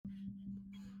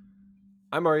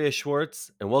I'm Arya Schwartz,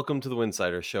 and welcome to the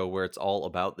Winsider Show, where it's all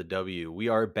about the W. We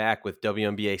are back with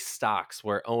WNBA stocks,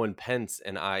 where Owen Pence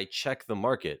and I check the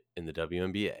market in the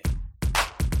WNBA.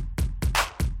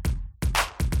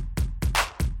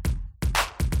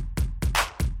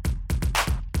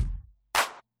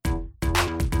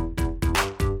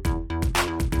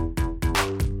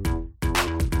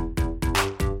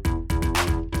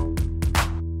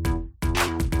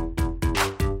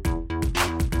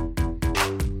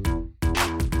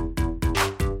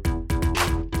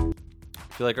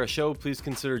 If you like our show, please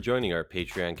consider joining our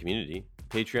Patreon community.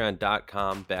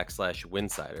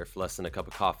 Patreon.com/Winsider. For less than a cup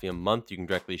of coffee a month, you can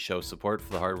directly show support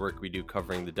for the hard work we do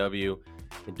covering the W.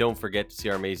 And don't forget to see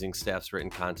our amazing staff's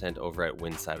written content over at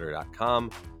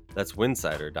Winsider.com. That's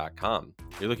Winsider.com.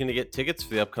 If you're looking to get tickets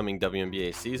for the upcoming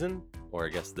WNBA season, or I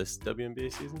guess this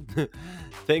WNBA season,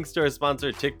 thanks to our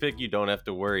sponsor TickPick, you don't have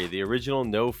to worry. The original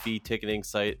no-fee ticketing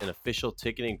site and official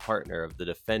ticketing partner of the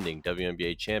defending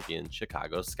WNBA champion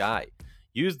Chicago Sky.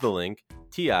 Use the link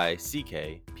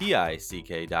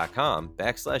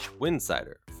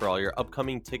tickpick.com/Winsider for all your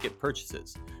upcoming ticket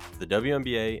purchases for the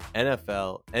WNBA,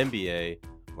 NFL, NBA,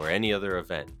 or any other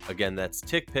event. Again, that's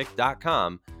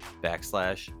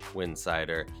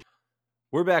tickpick.com/Winsider.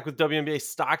 We're back with WNBA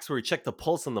stocks, where we check the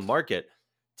pulse on the market.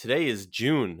 Today is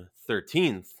June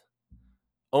 13th.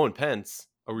 Owen Pence,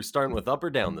 are we starting with up or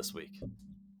down this week?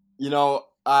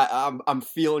 I'm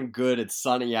feeling good. It's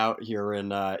sunny out here in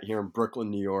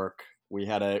Brooklyn, New York. We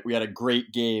had a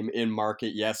great game in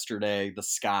market yesterday. The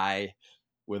Sky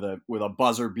with a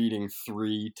buzzer beating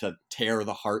three to tear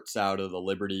the hearts out of the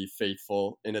Liberty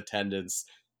faithful in attendance.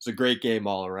 It's a great game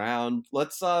all around.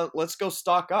 Let's go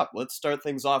stock up. Let's start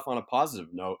things off on a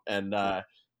positive note, and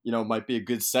might be a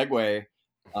good segue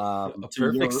A to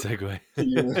perfect your segue. to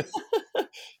your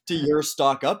to your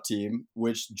stock up team,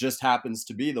 which just happens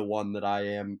to be the one that I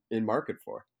am in market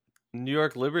for. New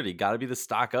York Liberty, got to be the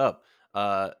stock up.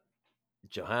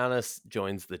 Johannes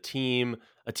joins the team,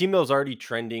 a team that was already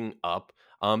trending up.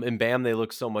 And bam, they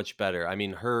look so much better. I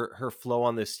mean, her flow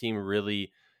on this team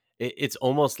really, it's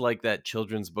almost like that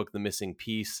children's book, The Missing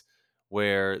Piece,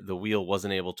 where the wheel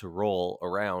wasn't able to roll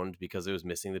around because it was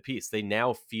missing the piece. They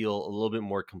now feel a little bit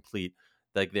more complete.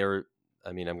 Like they're,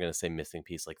 I mean, I'm going to say missing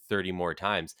piece like 30 more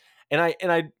times. And I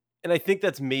think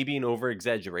that's maybe an over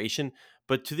exaggeration,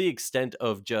 but to the extent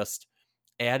of just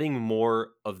adding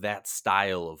more of that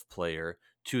style of player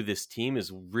to this team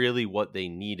is really what they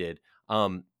needed.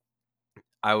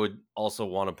 I would also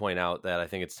want to point out that I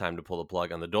think it's time to pull the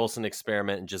plug on the Dolson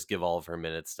experiment and just give all of her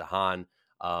minutes to Han.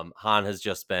 Han has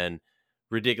just been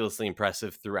ridiculously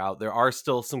impressive throughout. There are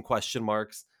still some question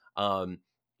marks.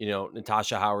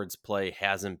 Natasha Howard's play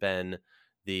hasn't been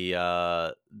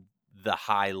the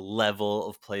high level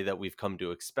of play that we've come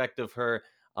to expect of her.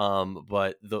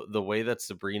 But the way that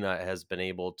Sabrina has been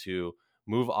able to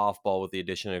move off ball with the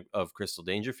addition of Crystal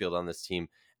Dangerfield on this team,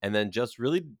 and then just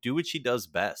really do what she does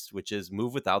best, which is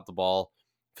move without the ball,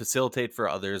 facilitate for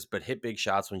others, but hit big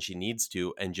shots when she needs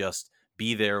to, and just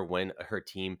be there when her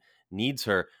team needs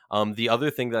her. The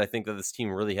other thing that I think that this team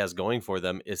really has going for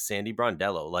them is Sandy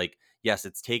Brondello. Like, yes,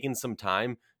 it's taken some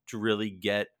time to really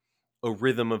get a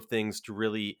rhythm of things, to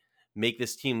really make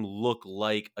this team look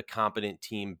like a competent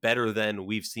team, better than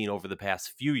we've seen over the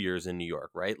past few years in New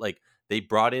York, right? Like, they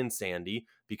brought in Sandy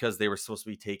because they were supposed to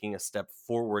be taking a step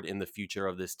forward in the future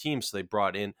of this team. So they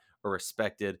brought in a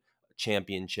respected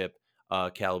championship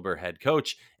caliber head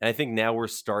coach. And I think now we're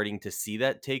starting to see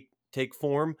that take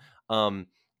form. And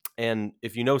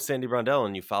if you know Sandy Brondell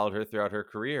and you followed her throughout her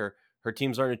career, her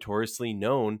teams are notoriously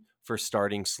known for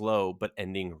starting slow but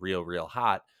ending real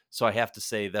hot. So I have to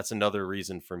say that's another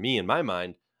reason for me in my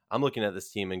mind. I'm looking at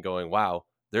this team and going, wow,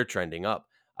 they're trending up.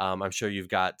 I'm sure you've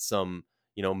got some,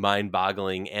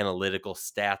 mind-boggling analytical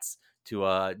stats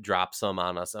to drop some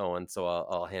on us, Owen. So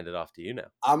I'll hand it off to you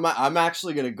now. I'm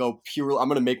actually gonna go pure. I'm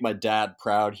gonna make my dad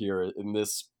proud here in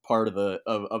this part of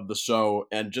the show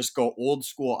and just go old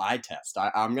school eye test.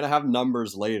 I'm gonna have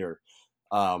numbers later,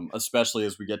 especially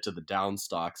as we get to the down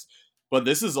stocks. But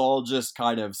this is all just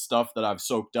kind of stuff that I've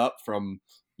soaked up from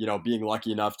being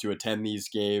lucky enough to attend these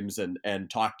games and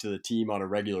talk to the team on a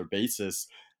regular basis.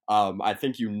 I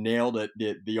think you nailed it.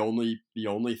 The only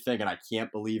thing, and I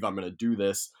can't believe I'm going to do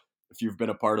this. If you've been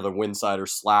a part of the Winsider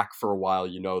Slack for a while,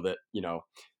 you know that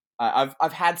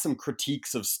I've had some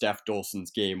critiques of Steph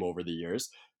Dolson's game over the years,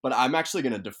 but I'm actually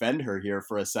going to defend her here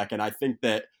for a second. I think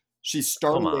that she's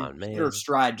Come starting to on, hit her man.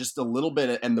 stride just a little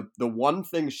bit, and the one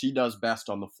thing she does best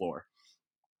on the floor,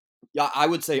 yeah, I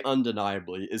would say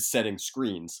undeniably, is setting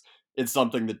screens. It's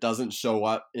something that doesn't show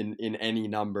up in any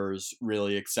numbers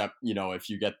really, except, if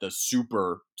you get the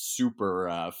super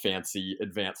fancy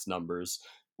advanced numbers,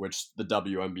 which the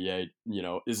WNBA,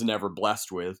 is never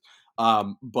blessed with.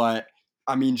 But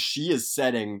I mean, she is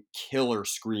setting killer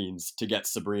screens to get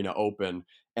Sabrina open.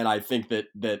 And I think that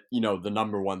the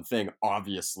number one thing,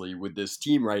 obviously, with this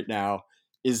team right now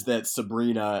is that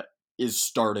Sabrina is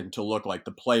starting to look like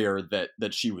the player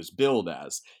that she was billed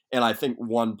as. And I think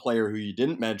one player who you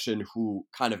didn't mention, who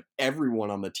kind of everyone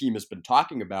on the team has been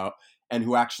talking about, and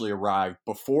who actually arrived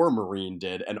before Marine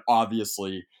did, and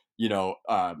obviously,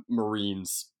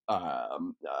 Marine's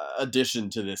addition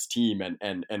to this team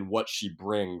and what she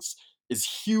brings is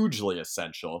hugely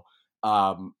essential.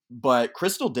 But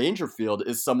Crystal Dangerfield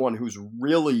is someone who's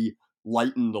really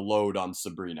lightened the load on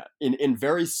Sabrina in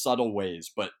very subtle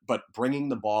ways, but bringing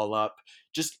the ball up,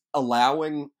 just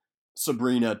allowing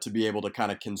Sabrina to be able to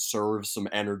kind of conserve some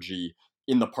energy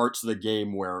in the parts of the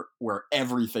game where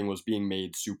everything was being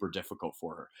made super difficult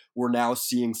for her. We're now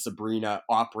seeing Sabrina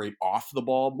operate off the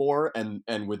ball more,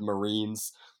 and with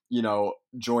Marines,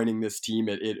 joining this team,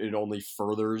 it only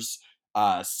furthers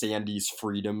Sandy's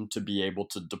freedom to be able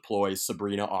to deploy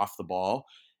Sabrina off the ball.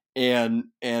 And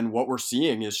what we're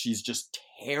seeing is she's just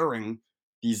tearing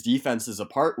these defenses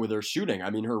apart with her shooting.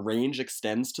 I mean, her range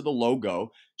extends to the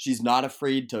logo. She's not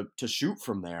afraid to shoot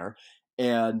from there.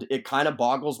 And it kind of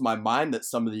boggles my mind that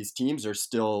some of these teams are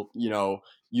still,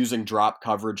 using drop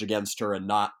coverage against her and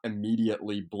not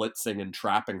immediately blitzing and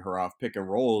trapping her off pick and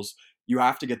rolls. You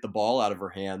have to get the ball out of her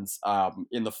hands.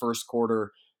 In the first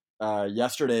quarter,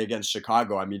 yesterday against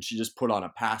Chicago, I mean, she just put on a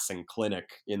passing clinic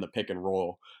in the pick and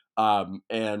roll.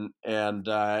 And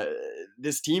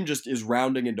this team just is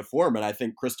rounding into form, and I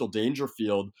think Crystal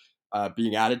Dangerfield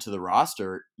being added to the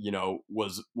roster,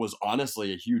 was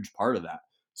honestly a huge part of that.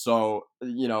 So,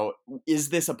 is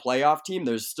this a playoff team?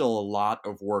 There's still a lot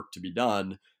of work to be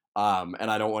done,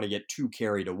 and I don't want to get too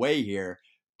carried away here.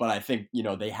 But I think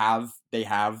they have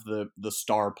the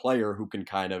star player who can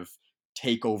kind of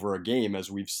take over a game, as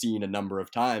we've seen a number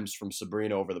of times from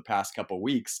Sabrina over the past couple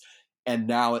weeks. And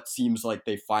now it seems like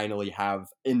they finally have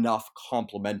enough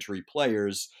complementary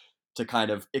players to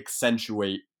kind of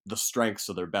accentuate the strengths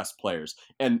of their best players.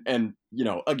 And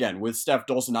again, with Steph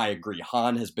Dolson, I agree.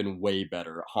 Han has been way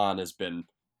better. Han has been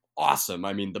awesome.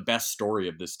 I mean, the best story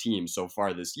of this team so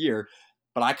far this year.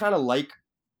 But I kind of like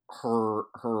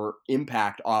her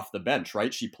impact off the bench,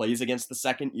 right? She plays against the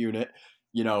second unit.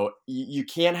 You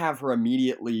can't have her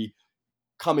immediately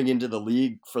coming into the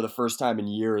league for the first time in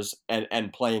years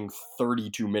and playing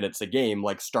 32 minutes a game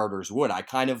like starters would. I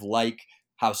kind of like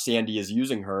how Sandy is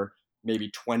using her. Maybe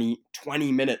 20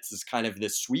 minutes is kind of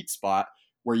this sweet spot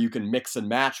where you can mix and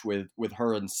match with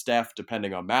her and Steph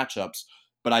depending on matchups.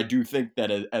 But I do think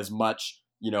that as much,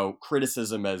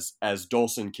 criticism as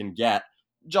Dolson can get,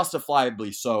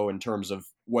 justifiably so in terms of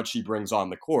what she brings on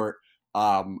the court,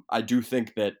 I do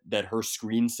think that her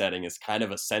screen setting is kind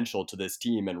of essential to this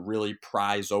team and really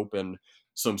pries open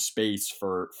some space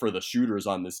for the shooters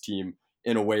on this team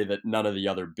in a way that none of the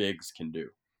other bigs can do.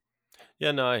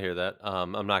 Yeah, no, I hear that.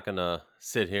 I'm not gonna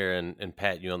sit here and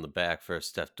pat you on the back for a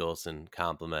Steph Dolson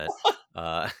compliment.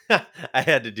 I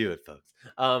had to do it, folks.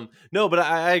 No, but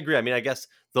I agree. I mean, I guess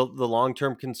the long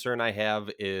term concern I have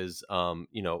is,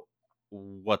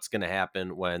 what's going to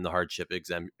happen when the hardship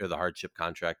exam or the hardship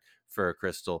contract for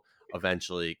Crystal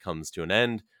eventually comes to an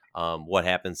end. What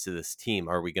happens to this team?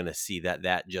 Are we going to see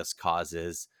that just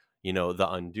causes, the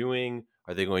undoing?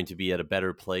 Are they going to be at a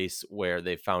better place where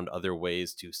they found other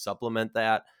ways to supplement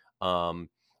that?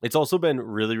 It's also been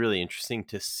really, really interesting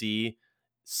to see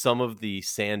some of the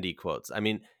Sandy quotes. I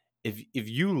mean, if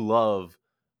you love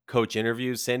coach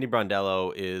interviews, Sandy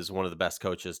Brondello is one of the best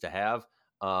coaches to have.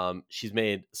 She's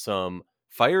made some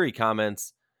fiery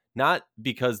comments, not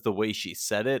because the way she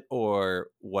said it or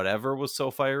whatever was so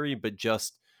fiery, but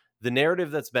just the narrative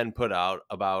that's been put out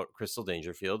about Crystal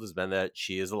Dangerfield has been that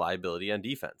she is a liability on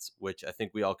defense, which I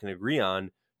think we all can agree on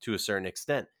to a certain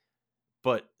extent.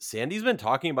 But Sandy's been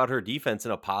talking about her defense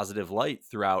in a positive light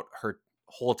throughout her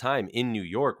whole time in New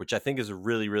York, which I think is a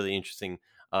really, really interesting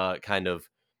kind of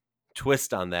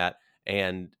twist on that.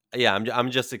 And yeah,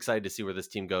 I'm just excited to see where this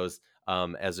team goes,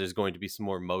 as there's going to be some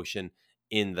more motion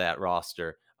in that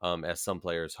roster, as some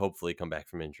players hopefully come back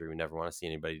from injury. We never want to see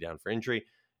anybody down for injury.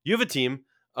 You have a team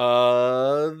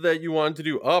that you wanted to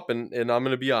do up, and I'm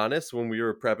going to be honest, when we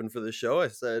were prepping for the show, I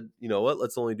said, you know what,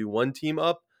 let's only do one team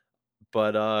up.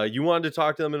 But you wanted to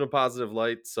talk to them in a positive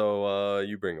light, so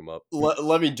you bring them up.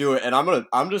 Let me do it, and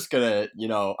I'm just gonna,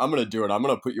 I'm gonna do it. I'm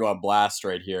gonna put you on blast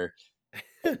right here.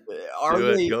 Are Do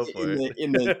it. they Go for it.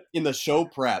 in the show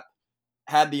prep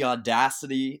had the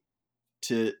audacity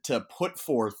to put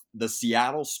forth the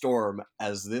Seattle Storm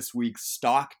as this week's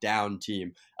stock down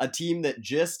team, a team that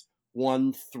just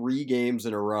won 3 games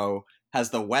in a row, has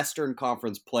the Western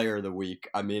Conference Player of the Week.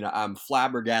 I mean, I'm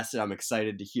flabbergasted. I'm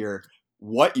excited to hear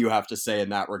what you have to say in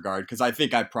that regard, because I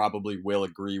think I probably will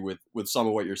agree with some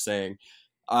of what you're saying.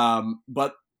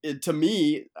 But to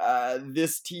me,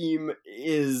 this team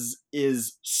is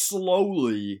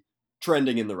slowly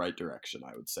trending in the right direction,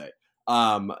 I would say.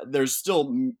 There's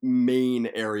still main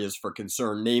areas for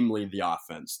concern, namely the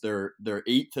offense. They're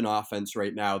 8th in offense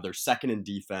right now. They're 2nd in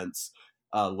defense.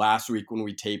 Last week when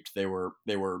we taped, they were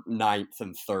 9th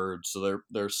and 3rd, so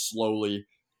they're slowly,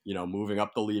 moving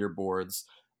up the leaderboards.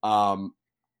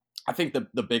 I think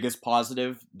the biggest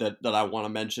positive that I want to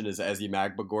mention is Ezi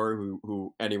Magbagor,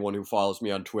 who anyone who follows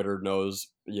me on Twitter knows,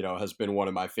 has been one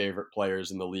of my favorite players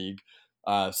in the league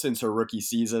since her rookie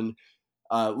season.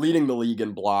 Leading the league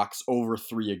in blocks, over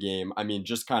 3 a game. I mean,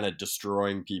 just kind of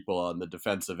destroying people on the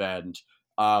defensive end.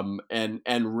 And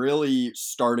really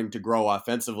starting to grow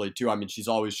offensively too. I mean, she's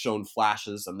always shown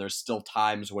flashes, and there's still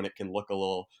times when it can look a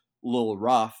little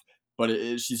rough, but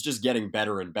she's just getting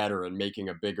better and better and making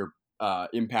a bigger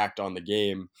impact on the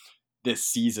game this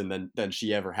season than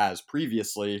she ever has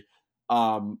previously.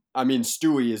 I mean,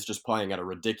 Stewie is just playing at a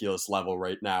ridiculous level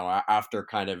right now after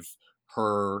kind of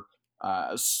her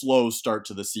slow start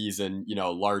to the season,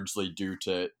 largely due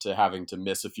to having to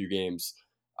miss a few games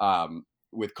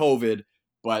with COVID.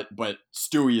 But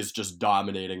Stewie is just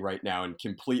dominating right now and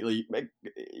completely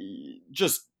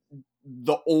just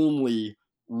the only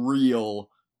real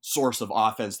source of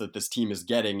offense that this team is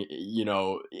getting,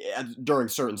 during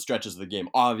certain stretches of the game.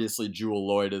 Obviously, Jewell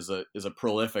Loyd is a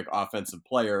prolific offensive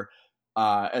player,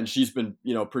 and she's been,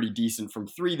 pretty decent from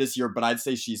 3 this year. But I'd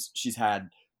say she's had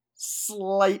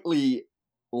slightly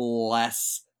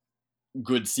less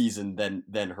good season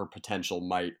than her potential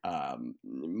might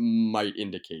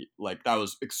indicate. Like, that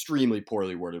was extremely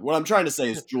poorly worded. What I'm trying to say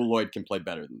is Jewell Loyd can play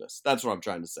better than this. That's what I'm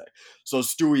trying to say. So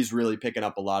Stewie's really picking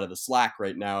up a lot of the slack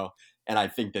right now, and I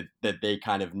think that they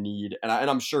kind of need, and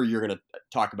I'm sure you're going to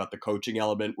talk about the coaching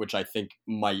element, which I think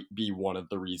might be one of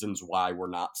the reasons why we're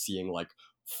not seeing like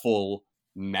full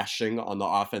meshing on the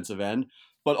offensive end.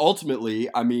 But ultimately,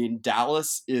 I mean,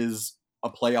 Dallas is a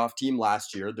playoff team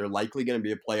last year. They're likely going to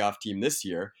be a playoff team this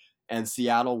year. And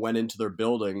Seattle went into their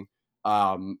building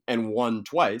and won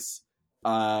twice.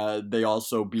 They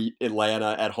also beat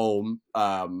Atlanta at home.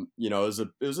 It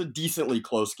was a decently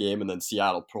close game, and then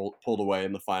Seattle pulled away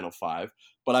in the final 5.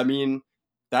 But I mean,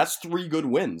 that's 3 good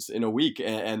wins in a week,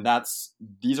 and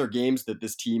these are games that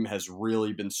this team has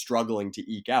really been struggling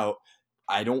to eke out.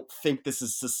 I don't think this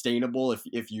is sustainable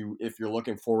if you're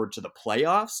looking forward to the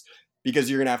playoffs, because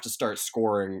you're going to have to start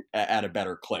scoring at a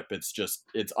better clip.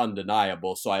 It's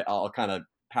undeniable. So I'll kind of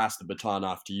pass the baton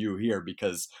off to you here,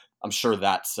 because I'm sure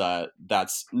that's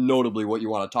notably what you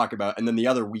want to talk about. And then the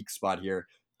other weak spot here,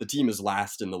 the team is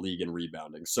last in the league in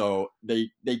rebounding. So they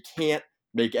can't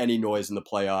make any noise in the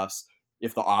playoffs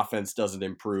if the offense doesn't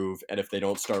improve and if they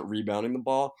don't start rebounding the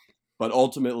ball. But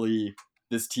ultimately,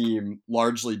 this team,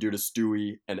 largely due to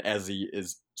Stewie and Ezi,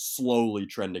 is slowly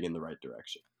trending in the right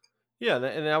direction. Yeah,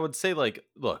 and I would say, like,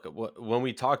 look, when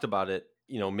we talked about it,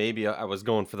 maybe I was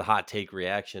going for the hot take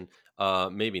reaction,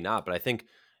 maybe not, but I think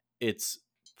it's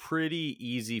pretty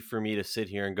easy for me to sit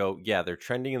here and go, yeah, they're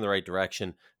trending in the right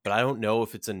direction, but I don't know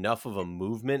if it's enough of a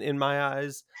movement in my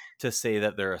eyes to say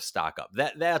that they're a stock up.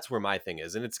 That's where my thing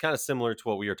is, and it's kind of similar to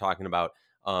what we were talking about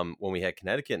when we had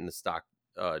Connecticut in the stock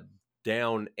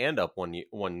down and up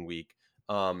one week,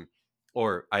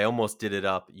 or I almost did it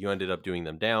up. You ended up doing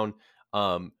them down.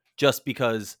 Just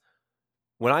because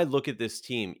when I look at this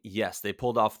team, yes, they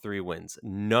pulled off 3 wins.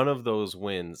 None of those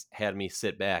wins had me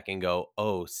sit back and go,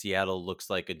 oh, Seattle looks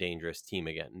like a dangerous team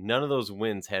again. None of those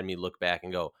wins had me look back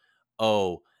and go,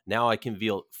 oh, now I can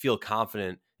feel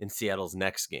confident in Seattle's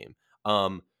next game.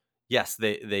 Yes,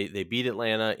 they beat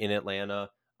Atlanta in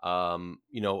Atlanta.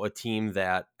 A team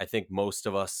that I think most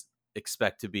of us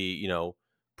expect to be,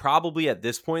 probably at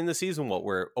this point in the season,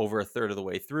 we're over a third of the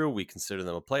way through, we consider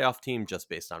them a playoff team just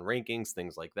based on rankings,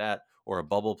 things like that, or a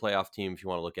bubble playoff team if you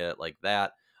want to look at it like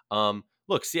that.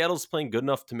 Look, Seattle's playing good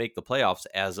enough to make the playoffs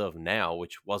as of now,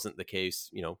 which wasn't the case,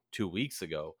 2 weeks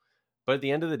ago. But at the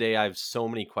end of the day, I have so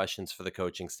many questions for the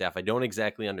coaching staff. I don't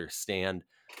exactly understand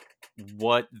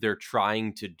what they're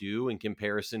trying to do in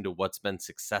comparison to what's been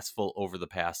successful over the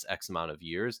past X amount of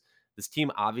years. This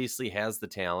team obviously has the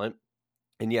talent.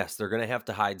 And yes, they're going to have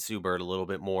to hide Sue Bird a little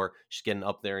bit more. She's getting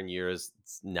up there in years.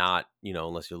 It's not,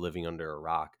 unless you're living under a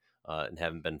rock and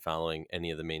haven't been following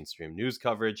any of the mainstream news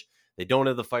coverage. They don't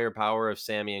have the firepower of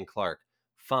Sammy and Clark.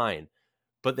 Fine.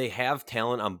 but they have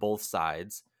talent on both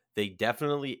sides. They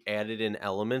definitely added in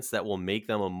elements that will make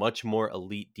them a much more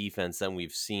elite defense than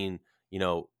we've seen, you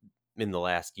know, in the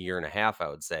last year and a half, I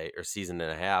would say, or season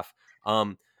and a half.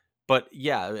 But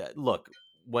yeah, look,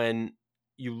 when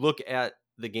you look at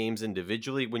the games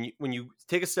individually, when you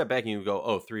take a step back and you go,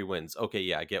 oh, 3 wins, okay,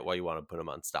 yeah, I get why you want to put them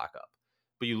on stock up.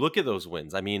 But you look at those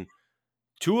wins. I mean,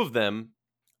 two of them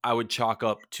I would chalk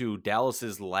up to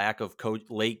Dallas's lack of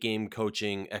late game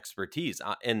coaching expertise.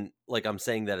 And like I'm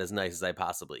saying that as nice as I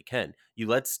possibly can. You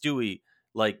let Stewie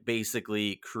like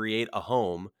basically create a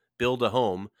home, build a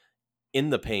home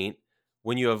in the paint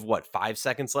when you have what 5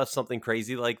 seconds left, something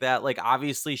crazy like that. Like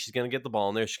obviously she's gonna get the ball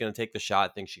in there, she's gonna take the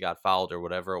shot, think she got fouled or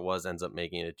whatever it was, ends up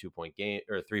making it a 2 point game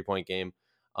or a 3 point game.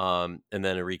 And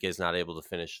then Enrique's not able to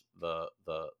finish the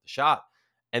shot.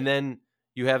 And then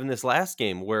you have in this last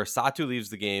game where Satu leaves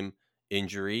the game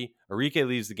injury, Enrique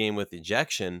leaves the game with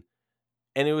ejection,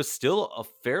 and it was still a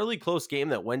fairly close game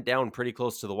that went down pretty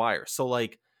close to the wire. So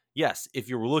like, yes, if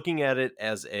you're looking at it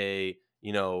as a,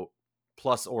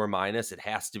 plus or minus, it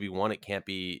has to be one, it can't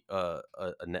be a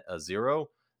zero.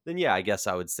 Then yeah, I guess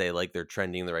I would say like they're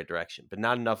trending in the right direction, but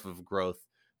not enough of growth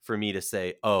for me to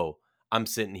say, oh, I'm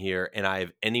sitting here and I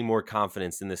have any more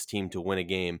confidence in this team to win a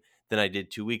game than I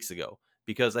did 2 weeks ago.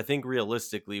 Because I think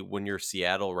realistically, when you're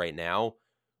Seattle right now,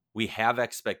 we have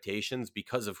expectations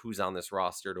because of who's on this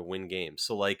roster to win games.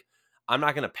 So like, I'm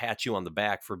not going to pat you on the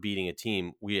back for beating a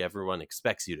team everyone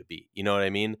expects you to beat. You know what I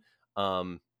mean?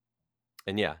 Um,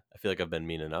 and yeah, I feel like I've been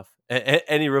mean enough.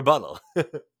 Any rebuttal?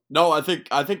 No, I think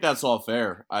that's all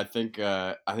fair. I think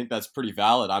that's pretty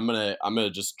valid. I'm gonna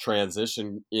just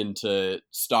transition into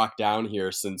stock down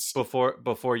here since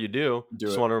Before you do, do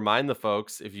just it. want to remind the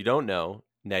folks, if you don't know,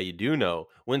 now you do know,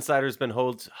 Winsider's been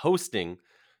hosting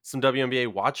some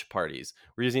WNBA watch parties.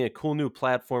 We're using a cool new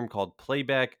platform called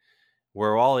Playback.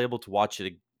 We're all able to watch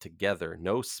it together,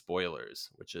 no spoilers,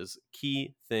 which is a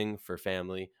key thing for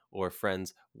family or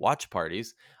friends watch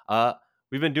parties.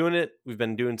 We've been doing it. We've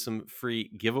been doing some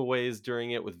free giveaways during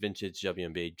it with vintage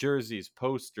WNBA jerseys,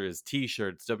 posters,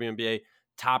 T-shirts, WNBA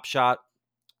Top Shot.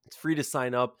 It's free to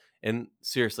sign up, and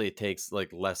seriously, it takes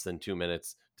like less than 2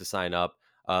 minutes to sign up.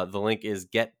 The link is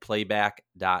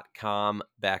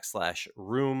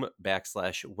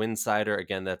getplayback.com/room/winsider.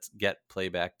 Again, that's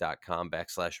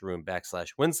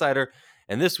getplayback.com/room/winsider.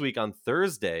 And this week on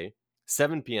Thursday,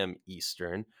 7 p.m.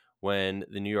 Eastern, when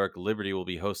the New York Liberty will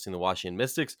be hosting the Washington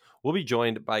Mystics, we'll be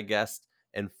joined by guest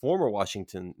and former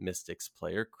Washington Mystics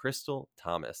player Crystal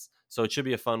Thomas. So it should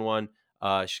be a fun one.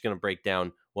 She's going to break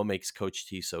down what makes Coach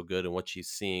T so good and what she's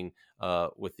seeing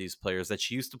with these players that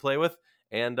she used to play with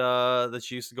and that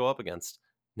she used to go up against.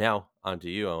 Now, on to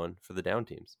you, Owen, for the down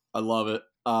teams. I love it.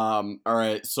 All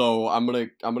right, so I'm gonna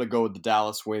go with the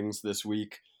Dallas Wings this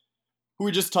week, who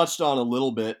we just touched on a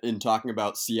little bit in talking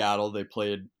about Seattle. They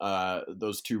played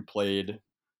those two played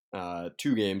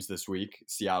 2 games this week.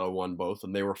 Seattle won both,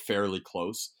 and they were fairly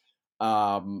close.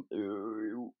 Now,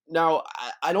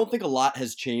 I don't think a lot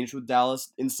has changed with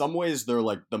Dallas. In some ways, they're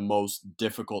like the most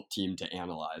difficult team to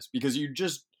analyze because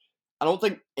I don't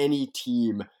think any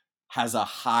team has a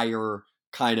higher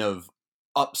kind of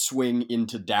upswing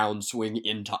into downswing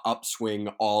into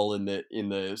upswing all in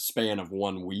the span of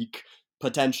 1 week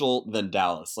potential than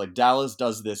Dallas. Like Dallas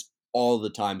does this all the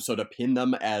time. So to pin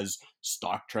them as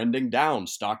stock trending down,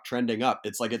 stock trending up,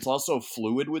 it's like it's also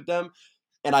fluid with them,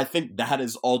 and I think that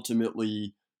is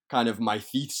ultimately kind of my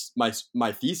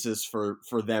thesis for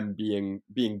them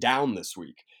being down this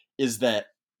week is that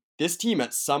this team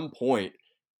at some point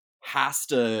has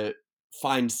to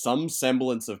find some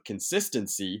semblance of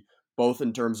consistency, both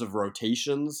in terms of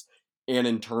rotations and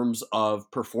in terms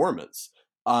of performance.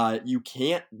 You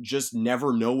can't just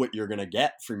never know what you're going to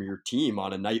get from your team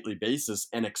on a nightly basis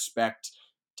and expect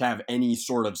to have any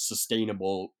sort of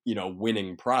sustainable,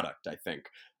 winning product, I think.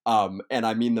 And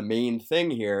I mean, the main thing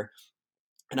here,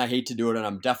 and I hate to do it, and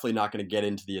I'm definitely not going to get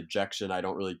into the ejection. I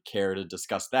don't really care to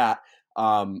discuss that,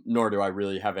 nor do I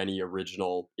really have any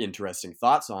original interesting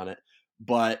thoughts on it.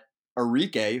 But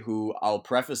Enrique, who I'll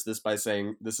preface this by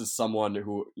saying this is someone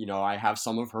who, I have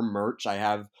some of her merch. I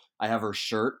have her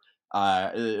shirt.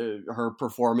 Her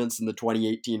performance in the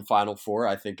 2018 Final Four,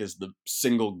 I think, is the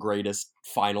single greatest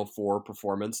Final Four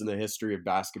performance in the history of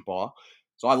basketball.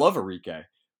 So I love Enrique,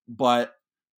 but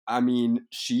I mean,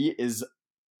 she is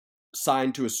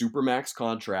signed to a supermax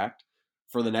contract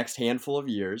for the next handful of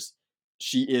years.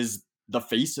 She is the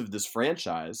face of this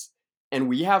franchise. And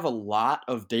we have a lot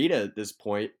of data at this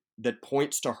point that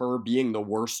points to her being the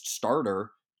worst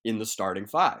starter in the starting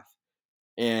five.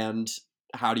 And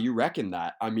how do you reckon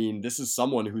that? I mean, this is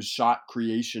someone whose shot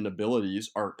creation abilities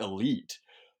are elite.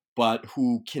 but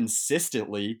who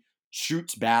consistently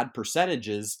shoots bad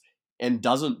percentages and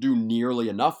doesn't do nearly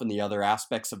enough in the other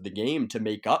aspects of the game to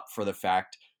make up for the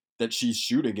fact that she's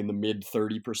shooting in the mid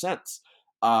 30%.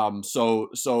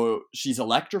 So she's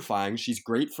electrifying. She's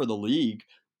great for the league.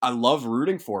 I love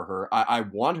rooting for her. I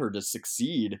want her to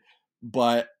succeed,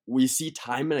 but we see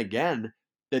time and again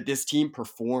that this team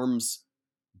performs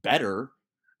better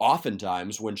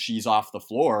oftentimes when she's off the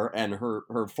floor, and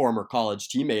her former college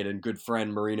teammate and good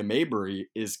friend Marina Maybury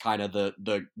is kind of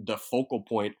the focal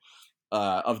point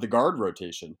of the guard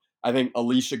rotation. I think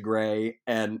Alicia Gray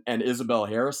and Isabel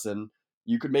Harrison,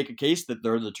 you could make a case that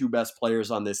they're the two best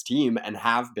players on this team and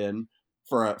have been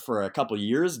for a couple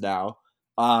years now.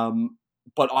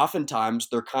 But oftentimes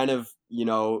they're kind of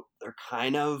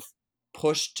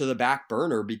pushed to the back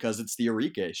burner because it's the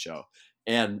Arike show.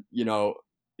 And you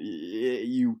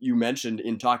mentioned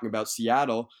in talking about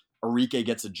Seattle, Arike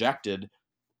gets ejected,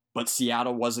 but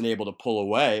Seattle wasn't able to pull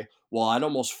away. Well, I'd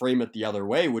almost frame it the other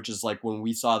way, which is like when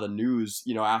we saw the news,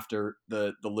 after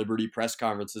the Liberty press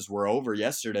conferences were over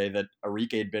yesterday that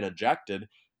Arike had been ejected,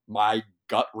 my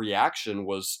gut reaction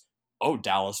was, oh,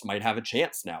 Dallas might have a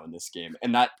chance now in this game.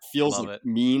 And that feels Love like it.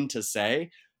 mean to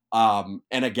say. And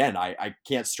again, I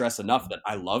can't stress enough that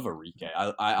I love Arike.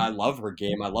 I love her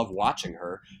game. I love watching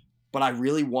her, but I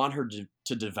really want her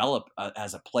to develop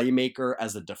as a playmaker,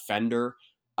 as a defender,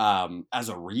 as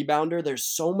a rebounder. There's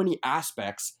so many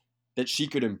aspects that she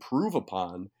could improve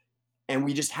upon, and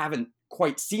we just haven't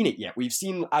quite seen it yet.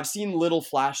 I've seen little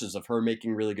flashes of her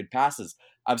making really good passes.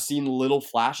 I've seen little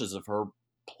flashes of her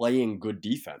playing good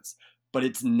defense, but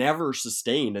it's never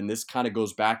sustained. And this kind of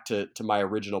goes back to my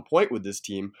original point with this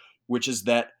team, which is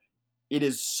that it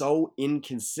is so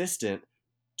inconsistent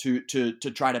to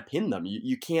try to pin them.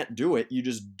 You can't do it. You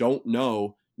just don't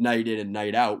know night in and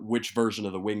night out which version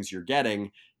of the Wings you're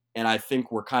getting. And I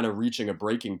think we're kind of reaching a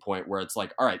breaking point where it's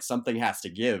like, all right, something has to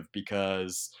give,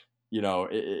 because you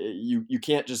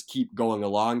can't just keep going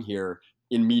along here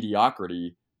in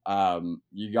mediocrity.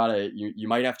 You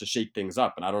might have to shake things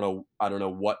up, and I don't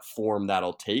know what form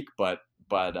that'll take, but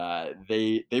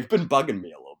they've been bugging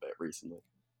me a little bit recently.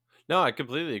 No, I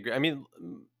completely agree. I mean,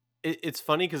 it's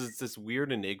funny because it's this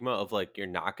weird enigma of like you're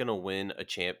not going to win a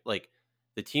champ. Like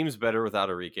the team's better without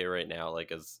Enrique right now.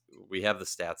 Like as we have the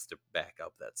stats to back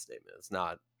up that statement. It's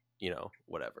not,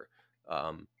 whatever.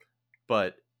 Um,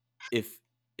 but if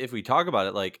if we talk about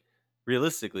it, like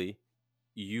realistically,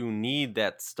 you need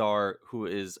that star who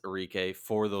is Enrique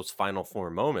for those final four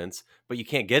moments, but you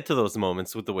can't get to those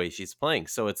moments with the way she's playing.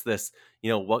 So it's this,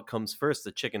 what comes first,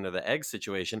 the chicken or the egg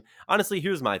situation. Honestly,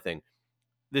 here's my thing.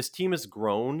 This team has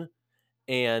grown,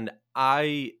 and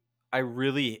I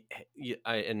really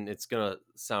and it's gonna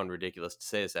sound ridiculous to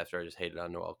say this after I just hated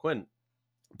on Noel Quinn,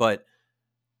 but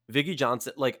Vicky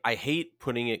Johnson, like I hate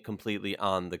putting it completely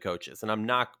on the coaches, and I'm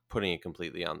not putting it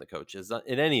completely on the coaches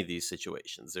in any of these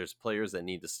situations. There's players that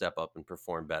need to step up and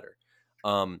perform better.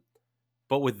 Um,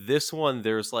 but with this one,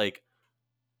 there's like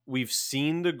we've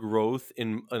seen the growth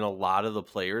in a lot of the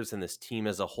players and this team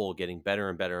as a whole getting better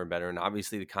and better and better. And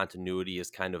obviously the continuity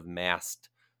has kind of masked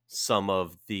some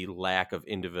of the lack of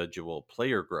individual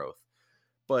player growth.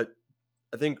 But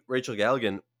I think Rachel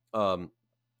Galligan, um,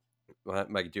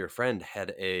 my dear friend,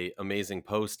 had a amazing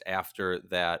post after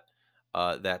that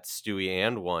Stewie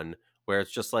and one where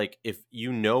it's just like if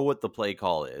you know what the play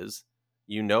call is,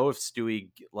 if Stewie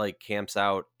like camps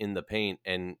out in the paint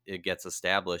and it gets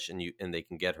established and they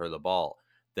can get her the ball,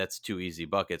 that's two easy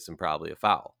buckets and probably a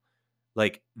foul.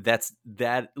 Like that's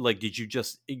that. Like, did you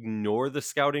just ignore the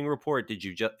scouting report? Did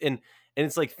you just and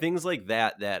it's like things like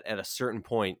that at a certain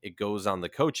point it goes on the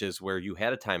coaches where you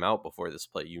had a timeout before this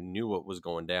play, you knew what was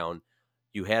going down,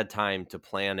 you had time to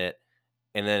plan it,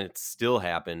 and then it still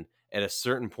happened at a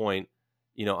certain point.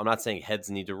 I'm not saying heads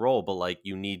need to roll, but like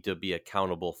you need to be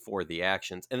accountable for the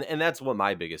actions, and that's what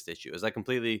my biggest issue is. I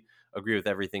completely agree with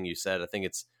everything you said. I think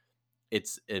it's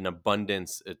an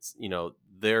abundance. It's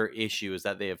their issue is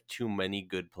that they have too many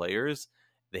good players.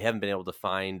 They haven't been able to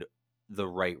find the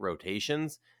right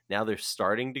rotations. Now they're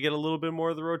starting to get a little bit more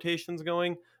of the rotations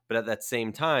going, but at that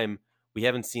same time, we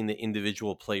haven't seen the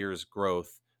individual players'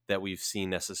 growth that we've seen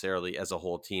necessarily as a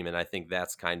whole team. And I think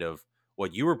that's kind of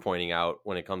what you were pointing out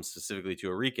when it comes specifically to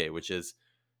Enrique, which is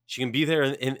she can be there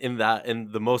in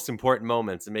the most important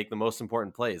moments and make the most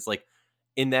important plays. Like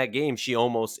in that game, she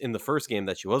almost in the first game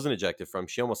that she wasn't ejected from,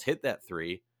 she almost hit that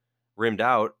three, rimmed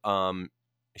out.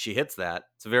 She hits that.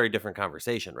 It's a very different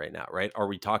conversation right now, right? Are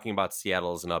we talking about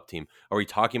Seattle as an up team? Are we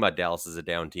talking about Dallas as a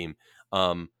down team?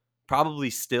 Probably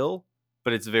still,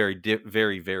 but it's a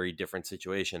very, very different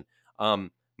situation.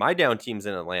 My down team's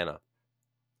in Atlanta,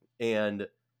 and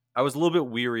I was a little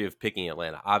bit weary of picking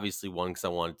Atlanta. Obviously, one, because I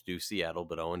wanted to do Seattle,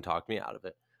 but Owen talked me out of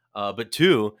it. But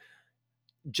two,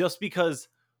 just because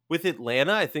with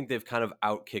Atlanta, I think they've kind of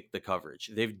outkicked the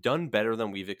coverage. They've done better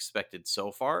than we've expected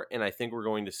so far, and I think we're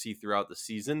going to see throughout the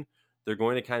season they're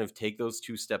going to kind of take those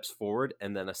 2 steps forward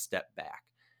and then a step back.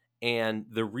 And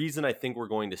the reason I think we're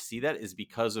going to see that is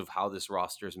because of how this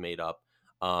roster is made up.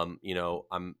 I'm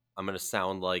going to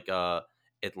sound like a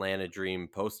Atlanta Dream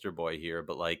poster boy here,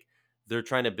 but like they're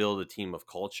trying to build a team of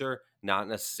culture, not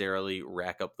necessarily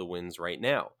rack up the wins right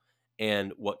now.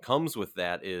 And what comes with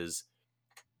that is,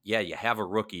 yeah, you have a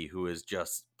rookie who is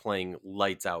just playing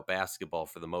lights out basketball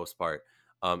for the most part.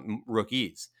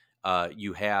 Rookies.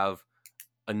 You have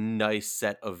a nice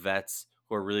set of vets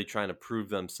who are really trying to prove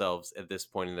themselves at this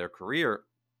point in their career.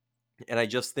 And I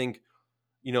just think,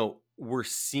 we're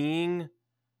seeing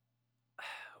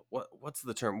what's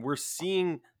the term? We're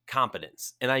seeing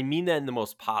competence. And I mean that in the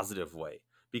most positive way.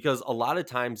 Because a lot of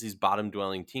times these bottom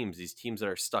dwelling teams, these teams that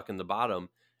are stuck in the bottom,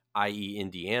 i.e.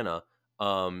 Indiana,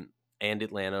 and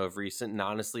Atlanta of recent, and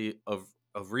honestly of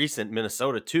recent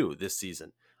Minnesota too this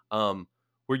season,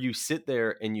 where you sit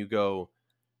there and you go,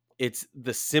 it's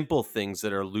the simple things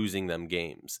that are losing them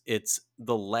games. It's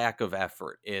the lack of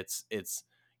effort. It's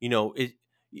it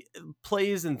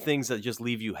plays and things that just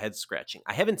leave you head scratching.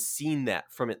 I haven't seen that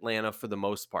from Atlanta for the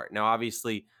most part. Now,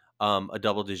 obviously, a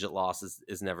double digit loss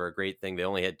is never a great thing. They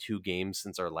only had 2 games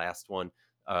since our last one,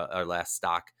 our last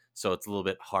stock. So it's a little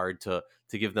bit hard to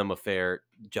give them a fair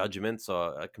judgment.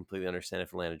 So I completely understand if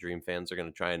Atlanta Dream fans are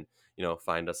going to try and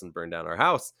find us and burn down our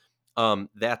house.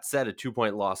 That said, a 2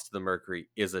 point loss to the Mercury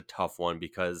is a tough one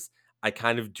because I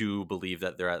kind of do believe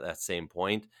that they're at that same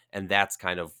point, and that's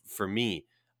kind of for me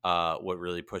what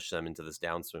really pushed them into this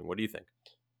downswing. What do you think?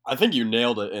 I think you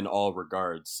nailed it in all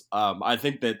regards. I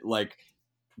think that like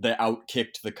the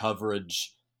outkicked the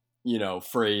coverage,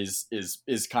 phrase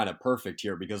is kind of perfect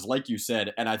here because, like you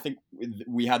said, and I think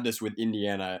we had this with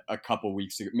Indiana a couple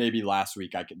weeks ago, maybe last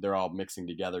week. They're all mixing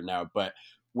together now, but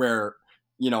where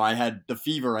I had the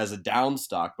Fever as a down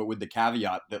stock, but with the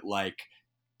caveat that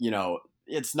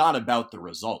it's not about the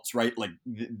results, right? Like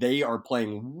they are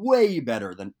playing way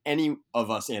better than any of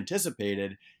us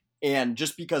anticipated. And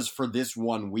just because for this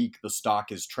 1 week the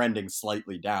stock is trending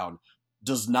slightly down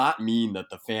does not mean that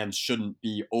the fans shouldn't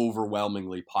be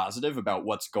overwhelmingly positive about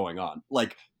what's going on.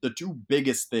 Like the two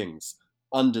biggest things,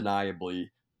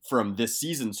 undeniably, from this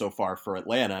season so far for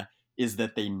Atlanta is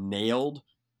that they nailed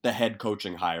the head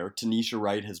coaching hire. Tanisha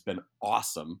Wright has been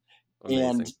awesome.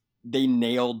 And Amazing. they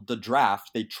nailed the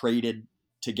draft. They traded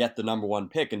to get the number 1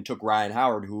 pick and took Ryan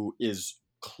Howard, who is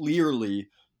clearly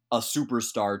a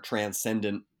superstar,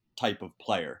 transcendent type of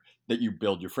player that you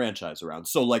build your franchise around.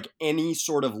 So, like any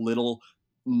sort of little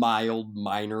mild,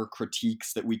 minor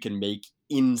critiques that we can make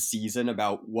in season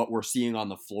about what we're seeing on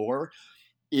the floor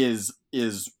is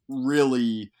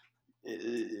really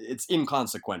it's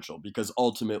inconsequential because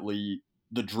ultimately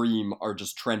the Dream are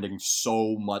just trending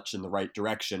so much in the right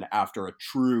direction after a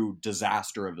true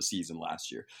disaster of a season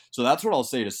last year. So that's what I'll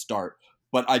say to start.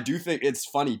 But I do think it's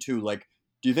funny too. Like,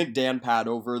 do you think Dan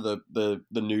Padover, the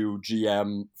new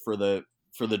GM for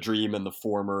the Dream and the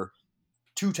former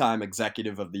 2-time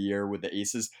executive of the year with the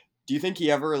Aces, do you think he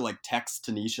ever like texts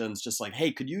Tanisha and's just like,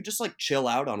 hey, could you just like chill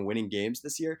out on winning games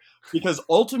this year? Because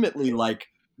ultimately, like,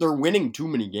 they're winning too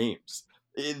many games.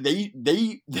 They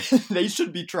they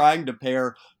should be trying to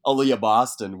pair Aaliyah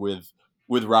Boston with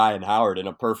Ryan Howard in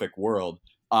a perfect world.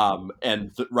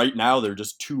 And right now they're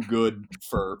just too good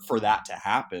for that to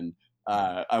happen.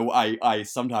 I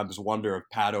sometimes wonder if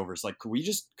Padover's like, could we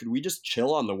just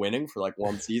chill on the winning for like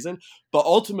one season? But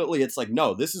ultimately, it's like,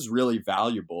 no, this is really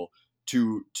valuable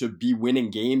to be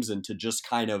winning games and to just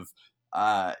kind of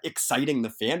exciting the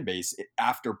fan base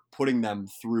after putting them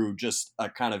through just a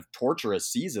kind of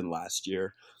torturous season last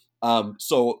year.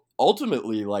 So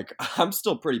ultimately, like I'm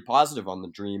still pretty positive on the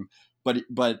Dream, but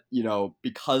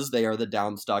because they are the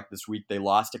down stock this week, they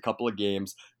lost a couple of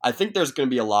games. I think there's going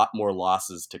to be a lot more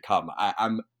losses to come.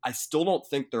 I still don't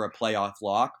think they're a playoff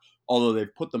lock, although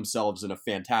they've put themselves in a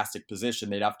fantastic position.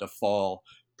 They'd have to fall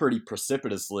pretty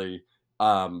precipitously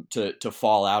to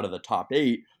fall out of the top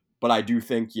 8. But I do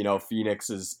think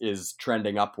Phoenix is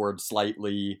trending upward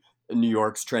slightly. New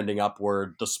York's trending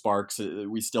upward. The Sparks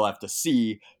we still have to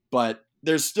see, but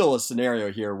there's still a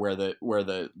scenario here where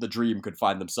the Dream could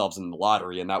find themselves in the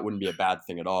lottery, and that wouldn't be a bad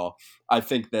thing at all. I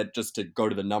think that just to go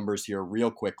to the numbers here real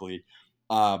quickly,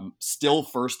 still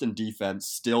first in defense,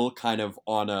 still kind of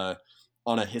on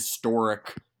a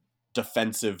historic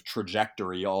defensive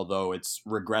trajectory, although it's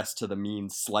regressed to the mean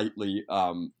slightly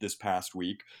this past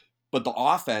week. But the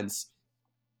offense,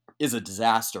 is a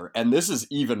disaster. And this is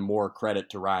even more credit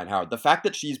to Ryan Howard. The fact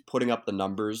that she's putting up the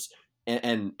numbers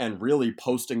and really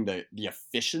posting the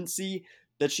efficiency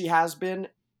that she has been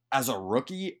as a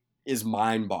rookie is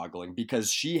mind boggling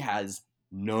because she has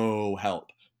no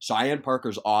help. Cheyenne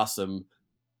Parker's awesome,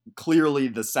 clearly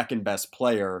the second best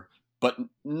player, but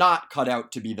not cut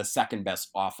out to be the second best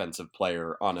offensive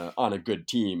player on a good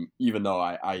team, even though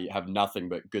I have nothing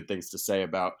but good things to say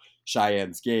about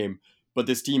Cheyenne's game. But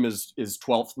this team is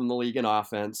 12th in the league in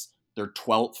offense. They're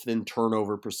 12th in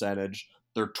turnover percentage.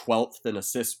 They're 12th in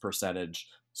assist percentage.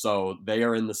 So they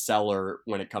are in the cellar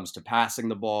when it comes to passing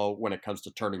the ball, when it comes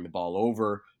to turning the ball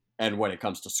over, and when it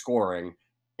comes to scoring.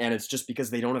 And it's just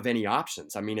because they don't have any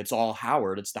options. I mean, it's all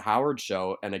Howard. It's the Howard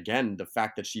show. And again, the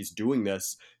fact that she's doing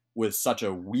this with such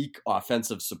a weak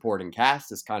offensive supporting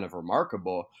cast is kind of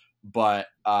remarkable. But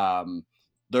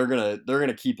they're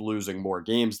gonna keep losing more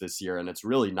games this year, and it's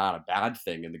really not a bad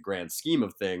thing in the grand scheme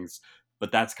of things.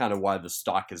 But that's kind of why the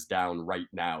stock is down right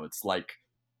now. It's like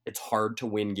it's hard to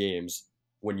win games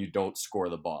when you don't score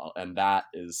the ball, and that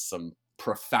is some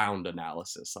profound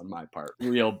analysis on my part.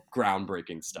 Real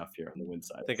groundbreaking stuff here on the win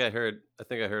side. I think I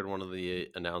heard one of the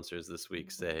announcers this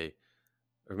week say,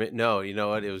 no, you know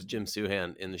what? It was Jim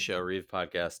Suhan in the Show Reeve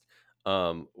podcast,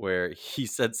 where he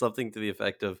said something to the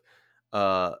effect of,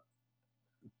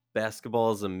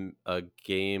 "Basketball is a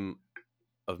game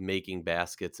of making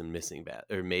baskets and missing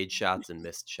or made shots and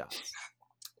missed shots."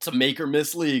 It's a make or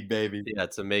miss league, baby. Yeah,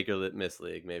 it's a make or miss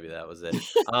league. Maybe that was it.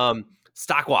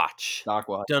 Stock watch. Doc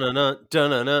Watch.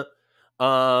 Dun-dun-dun.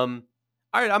 All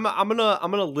right, I'm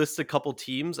gonna list a couple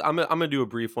teams. I'm gonna do a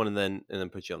brief one and then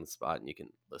put you on the spot, and you can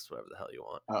list whatever the hell you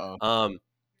want. Uh-oh.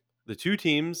 The two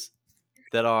teams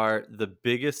that are the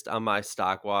biggest on my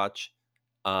stock watch,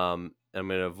 I'm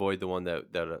gonna avoid the one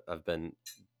that I've been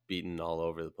beaten all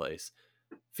over the place.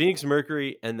 Phoenix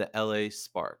Mercury and the LA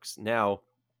Sparks. Now,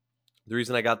 the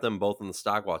reason I got them both on the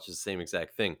stock watch is the same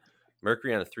exact thing.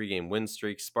 Mercury on a 3-game win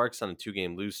streak, Sparks on a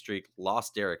 2-game lose streak,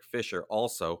 lost Derek Fisher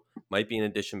also, might be an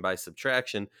addition by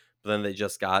subtraction, but then they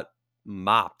just got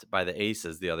mopped by the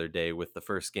Aces the other day with the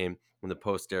first game in the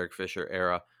post Derek Fisher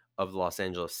era of the Los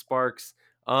Angeles Sparks.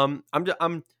 I'm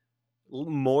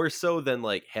more so than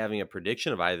like having a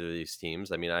prediction of either of these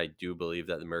teams. I mean, I do believe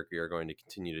that the Mercury are going to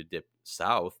continue to dip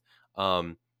south.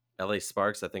 LA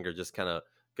Sparks, I think, are just kind of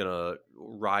gonna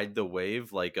ride the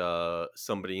wave like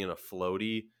somebody in a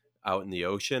floaty out in the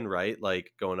ocean, right?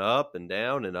 Like going up and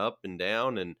down and up and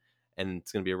down, and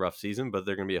it's gonna be a rough season, but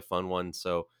they're gonna be a fun one.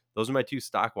 So those are my two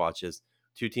stock watches,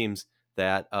 two teams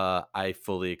that I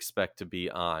fully expect to be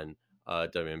on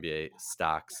WNBA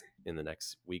stocks in the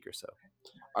next week or so.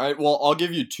 All right, well, I'll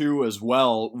give you two as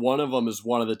well. One of them is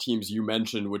one of the teams you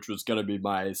mentioned, which was going to be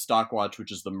my stock watch,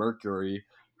 which is the Mercury.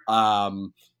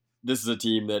 This is a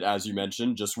team that, as you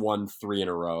mentioned, just won 3 in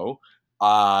a row.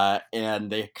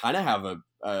 And they kind of have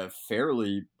a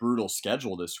fairly brutal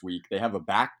schedule this week. They have a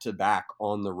back-to-back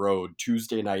on the road,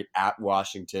 Tuesday night at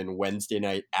Washington, Wednesday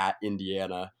night at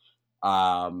Indiana,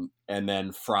 and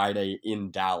then Friday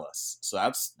in Dallas.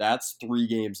 So that's 3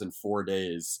 games in 4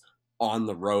 days on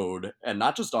the road, and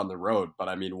not just on the road, but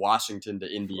I mean Washington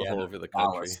to Indiana, all over the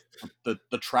Dallas. country.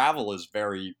 The travel is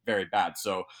very, very bad.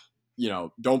 So,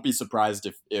 don't be surprised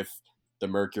if the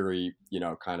Mercury,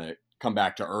 kind of come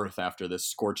back to earth after this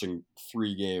scorching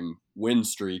 3-game win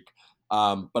streak.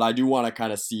 But I do want to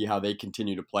kind of see how they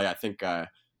continue to play. I think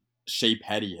Shea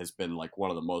Petty has been like one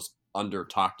of the most under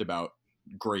talked about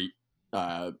great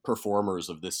performers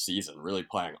of this season, really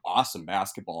playing awesome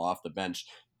basketball off the bench,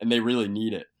 and they really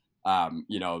need it.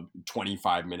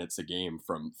 25 minutes a game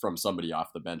from somebody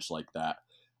off the bench like that.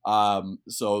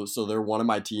 So they're one of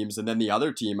my teams. And then the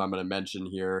other team I'm going to mention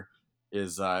here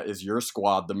is your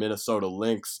squad, the Minnesota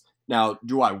Lynx. Now,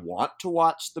 do I want to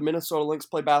watch the Minnesota Lynx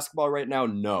play basketball right now?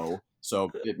 No. So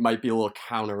it might be a little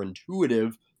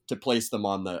counterintuitive to place them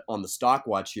on the stock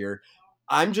watch here.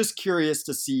 I'm just curious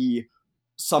to see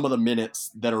some of the minutes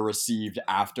that are received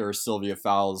after Sylvia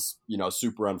Fowles,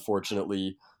 super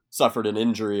unfortunately suffered an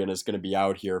injury and is going to be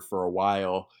out here for a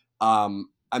while.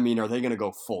 I mean, are they going to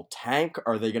go full tank?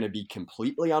 Are they going to be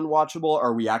completely unwatchable?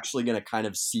 Are we actually going to kind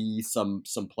of see some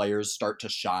players start to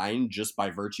shine just by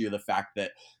virtue of the fact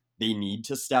that they need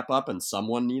to step up and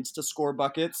someone needs to score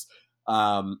buckets?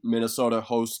 Minnesota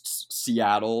hosts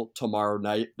Seattle tomorrow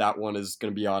night. That one is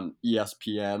going to be on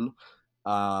ESPN.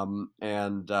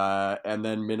 And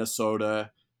then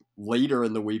Minnesota later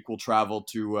in the week will travel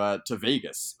to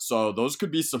Vegas. So those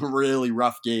could be some really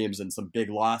rough games and some big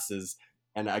losses.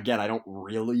 And again, I don't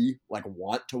really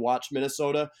want to watch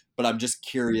Minnesota, but I'm just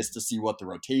curious to see what the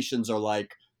rotations are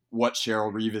like. what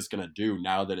Cheryl Reeve is going to do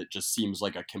now that it just seems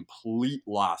like a complete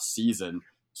lost season.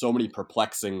 So many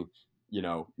perplexing,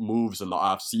 moves in the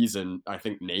off season. I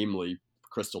think, namely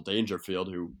Crystal Dangerfield,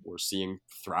 who we're seeing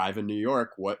thrive in New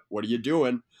York. What are you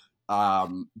doing?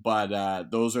 But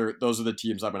those are the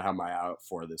teams I'm going to have my eye out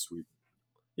for this week.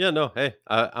 Yeah, no, hey,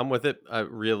 I'm with it.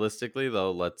 Realistically,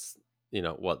 though, let's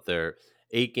what they're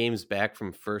 8 games back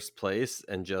from first place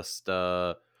and just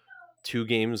 2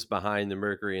 games behind the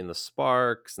Mercury and the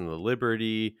Sparks and the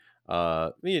Liberty.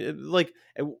 Look,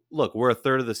 we're a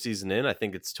third of the season in. I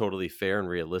think it's totally fair and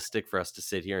realistic for us to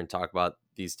sit here and talk about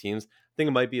these teams. I think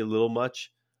it might be a little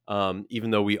much,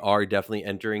 even though we are definitely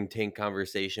entering tank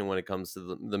conversation when it comes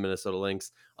to the Minnesota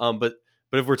Lynx. But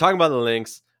if we're talking about the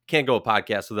Lynx, can't go a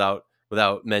podcast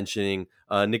without mentioning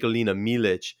Nikolina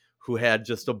Milic, who had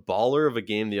just a baller of a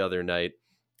game the other night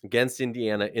against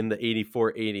Indiana in the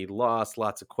 84-80 loss.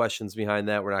 Lots of questions behind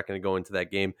that. We're not going to go into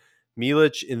that game.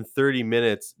 Milic in 30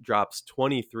 minutes drops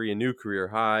 23, a new career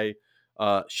high.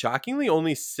 Shockingly,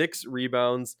 only 6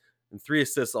 rebounds and 3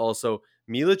 assists also.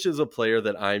 Milic is a player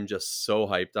that I'm just so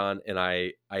hyped on, and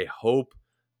I hope,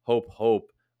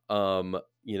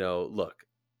 look,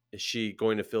 is she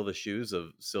going to fill the shoes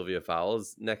of Sylvia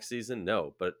Fowles next season?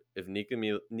 No. But if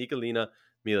Nikolina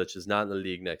Milic is not in the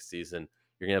league next season,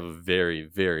 you're going to have a very,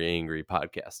 very angry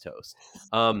podcast host.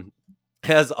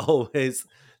 As always,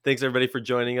 thanks everybody for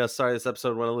joining us. Sorry this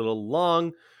episode went a little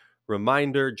long.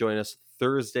 Reminder, join us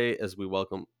Thursday as we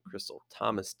welcome Crystal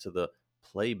Thomas to the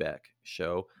playback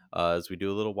show as we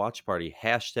do a little watch party.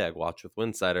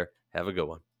 #WatchWithWinsider. Have a good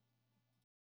one.